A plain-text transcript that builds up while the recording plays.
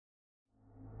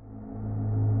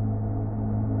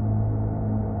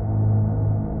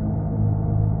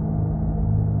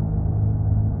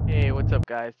up,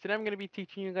 guys? Today I'm going to be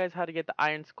teaching you guys how to get the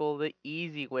Iron Skull the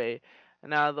easy way.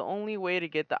 Now the only way to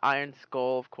get the Iron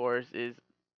Skull, of course, is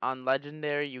on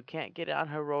Legendary. You can't get it on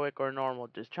Heroic or Normal.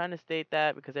 Just trying to state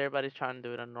that because everybody's trying to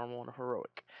do it on Normal and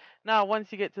Heroic. Now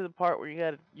once you get to the part where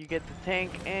you get the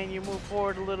tank and you move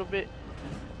forward a little bit,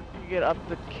 you get up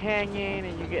the canyon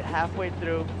and you get halfway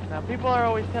through. Now people are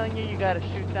always telling you gotta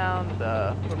shoot down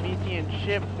the Promethean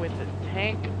ship with the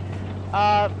tank.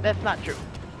 That's not true.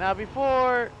 Now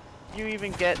before you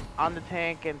even get on the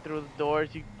tank and through the doors,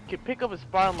 you could pick up a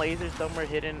spawn laser somewhere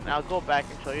hidden, and I'll go back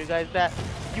and show you guys that.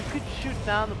 You could shoot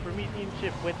down the Promethean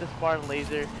ship with the Spartan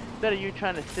laser instead of you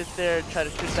trying to sit there and try to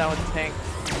shoot down with the tank.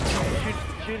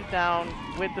 Shoot it down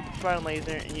with the Spartan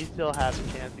laser and you still have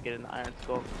the chance to get in the Iron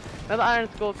Skull. Now the Iron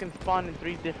Skull can spawn in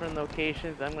 3 different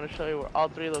locations. I'm going to show you where all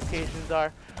 3 locations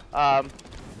are. My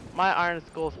Iron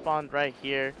Skull spawned right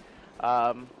here.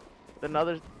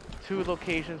 Another 2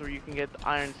 locations where you can get the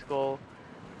Iron Skull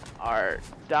are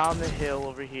down the hill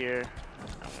over here.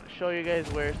 I'm going to show you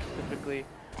guys where specifically,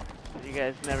 so you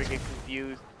guys never get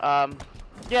confused.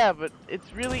 Yeah, but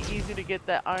it's really easy to get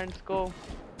that Iron Skull.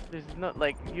 There's no,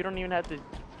 like, you don't even have to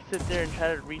sit there and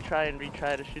try to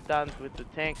retry to shoot down with the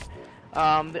tank.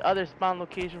 The other spawn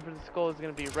location for the skull is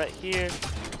going to be right here,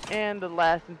 and the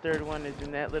last and third one is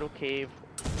in that little cave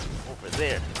over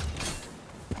there.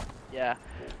 Yeah,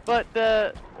 but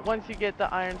once you get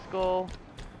the Iron Skull,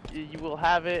 you will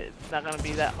have it. It's not going to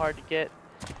be that hard to get,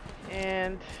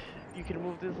 and you can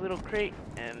move this little crate,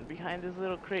 and behind this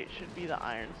little crate should be the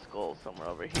Iron Skull somewhere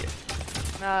over here.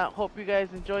 Now, I hope you guys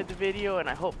enjoyed the video, and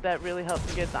I hope that really helped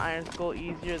you get the Iron Skull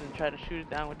easier than try to shoot it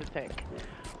down with the tank.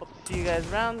 Hope to see you guys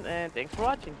around, and thanks for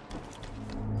watching.